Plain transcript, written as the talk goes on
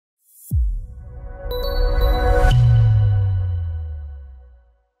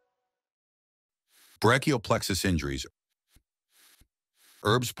Brachial Plexus Injuries,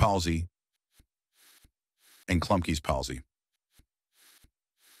 Erb Palsy, and Klumpkes Palsy.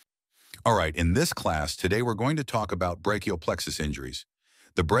 All right, in this class, today we're going to talk about brachial plexus injuries.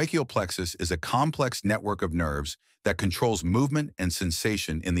 The brachial plexus is a complex network of nerves that controls movement and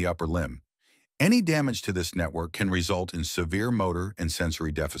sensation in the upper limb. Any damage to this network can result in severe motor and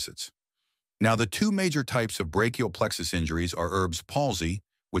sensory deficits. Now, the two major types of brachial plexus injuries are Erb Palsy,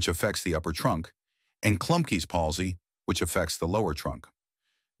 which affects the upper trunk, and Klumpkes Palsy, which affects the lower trunk.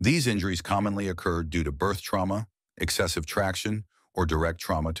 These injuries commonly occur due to birth trauma, excessive traction, or direct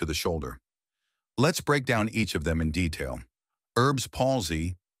trauma to the shoulder. Let's break down each of them in detail. Erb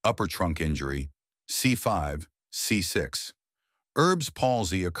Palsy, upper trunk injury, C5, C6. Erb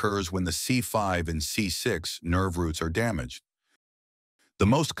Palsy occurs when the C5 and C6 nerve roots are damaged. The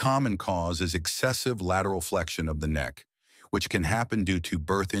most common cause is excessive lateral flexion of the neck, which can happen due to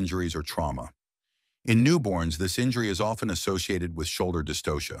birth injuries or trauma. In newborns, this injury is often associated with shoulder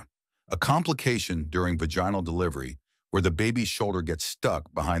dystocia, a complication during vaginal delivery where the baby's shoulder gets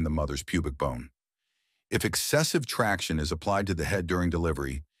stuck behind the mother's pubic bone. If excessive traction is applied to the head during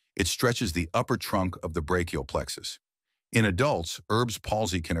delivery, it stretches the upper trunk of the brachial plexus. In adults, Erb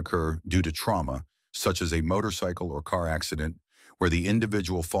Palsy can occur due to trauma, such as a motorcycle or car accident, where the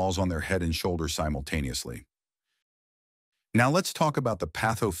individual falls on their head and shoulder simultaneously. Now let's talk about the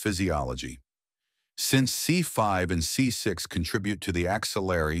pathophysiology. Since C5 and C6 contribute to the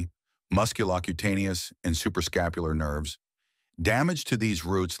axillary, musculocutaneous, and suprascapular nerves, damage to these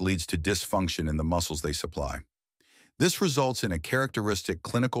roots leads to dysfunction in the muscles they supply. This results in a characteristic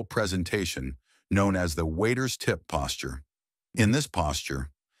clinical presentation known as the waiter's tip posture. In this posture,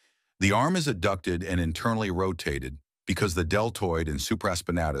 the arm is adducted and internally rotated because the deltoid and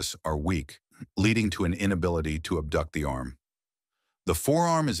supraspinatus are weak, leading to an inability to abduct the arm. The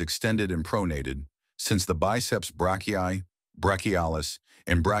forearm is extended and pronated since the biceps brachii, brachialis,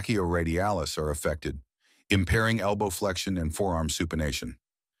 and brachioradialis are affected, impairing elbow flexion and forearm supination.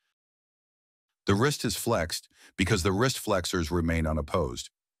 The wrist is flexed because the wrist flexors remain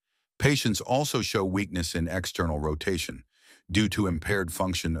unopposed. Patients also show weakness in external rotation due to impaired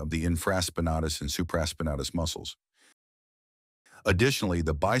function of the infraspinatus and supraspinatus muscles. Additionally,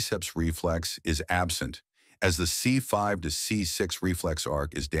 the biceps reflex is absent as the C5 to C6 reflex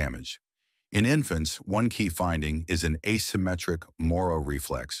arc is damaged. In infants, one key finding is an asymmetric Moro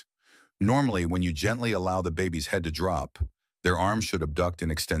reflex. Normally, when you gently allow the baby's head to drop, their arms should abduct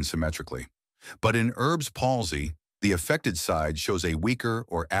and extend symmetrically. But in Erb Palsy, the affected side shows a weaker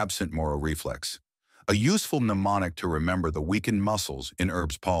or absent Moro reflex. A useful mnemonic to remember the weakened muscles in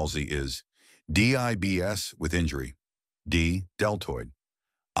Erb Palsy is DIBS with injury, D, deltoid,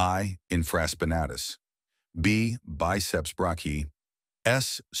 I, infraspinatus, B, biceps brachii,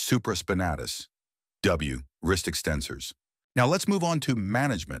 S, supraspinatus, W, wrist extensors. Now let's move on to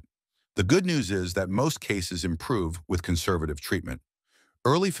management. The good news is that most cases improve with conservative treatment.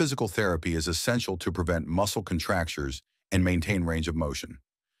 Early physical therapy is essential to prevent muscle contractures and maintain range of motion.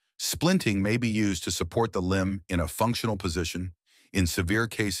 Splinting may be used to support the limb in a functional position. In severe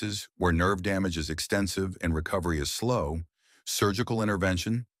cases where nerve damage is extensive and recovery is slow, surgical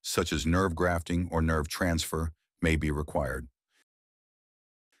intervention, such as nerve grafting or nerve transfer, may be required.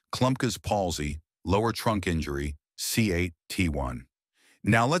 Klumpkes Palsy, lower trunk injury, C8, T1.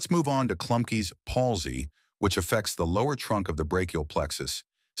 Now let's move on to Klumpkes Palsy, which affects the lower trunk of the brachial plexus,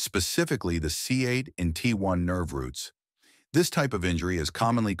 specifically the C8 and T1 nerve roots. This type of injury is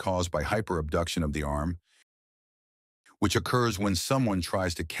commonly caused by hyperabduction of the arm, which occurs when someone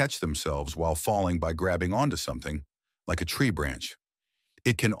tries to catch themselves while falling by grabbing onto something, like a tree branch.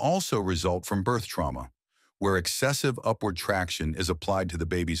 It can also result from birth trauma, where excessive upward traction is applied to the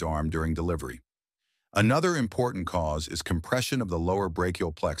baby's arm during delivery. Another important cause is compression of the lower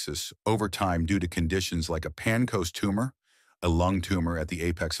brachial plexus over time due to conditions like a Pancoast tumor, a lung tumor at the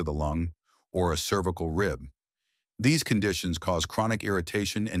apex of the lung, or a cervical rib. These conditions cause chronic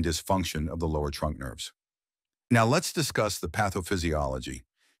irritation and dysfunction of the lower trunk nerves. Now let's discuss the pathophysiology.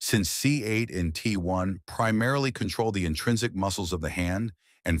 Since C8 and T1 primarily control the intrinsic muscles of the hand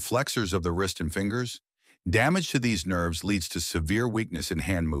and flexors of the wrist and fingers, damage to these nerves leads to severe weakness in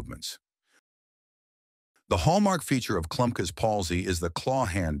hand movements. The hallmark feature of Klumpkes palsy is the claw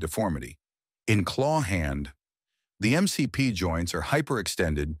hand deformity. In claw hand, the MCP joints are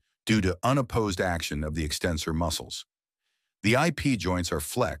hyperextended due to unopposed action of the extensor muscles. The IP joints are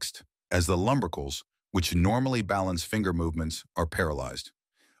flexed, as the lumbricals, which normally balance finger movements, are paralyzed.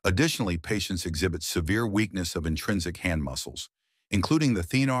 Additionally, patients exhibit severe weakness of intrinsic hand muscles, including the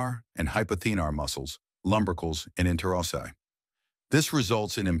thenar and hypothenar muscles, lumbricals, and interossi. This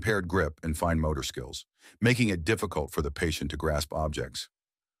results in impaired grip and fine motor skills, making it difficult for the patient to grasp objects.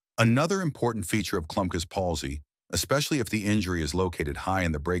 Another important feature of Klumpke's palsy, especially if the injury is located high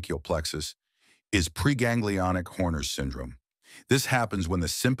in the brachial plexus, is preganglionic Horner's syndrome. This happens when the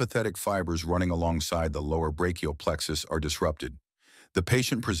sympathetic fibers running alongside the lower brachial plexus are disrupted. The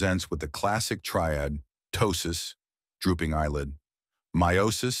patient presents with the classic triad: ptosis, drooping eyelid;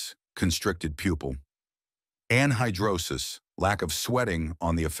 miosis, constricted pupil; anhidrosis, lack of sweating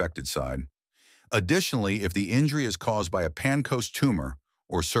on the affected side. Additionally, if the injury is caused by a Pancoast tumor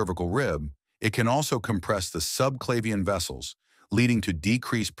or cervical rib, it can also compress the subclavian vessels, leading to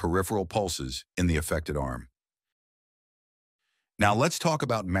decreased peripheral pulses in the affected arm. Now let's talk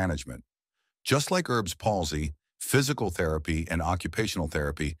about management. Just like Erb's palsy, physical therapy and occupational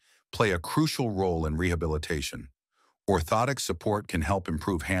therapy play a crucial role in rehabilitation. Orthotic support can help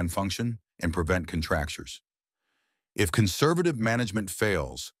improve hand function and prevent contractures. If conservative management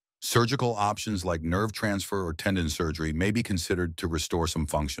fails, surgical options like nerve transfer or tendon surgery may be considered to restore some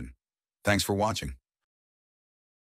function. Thanks for watching.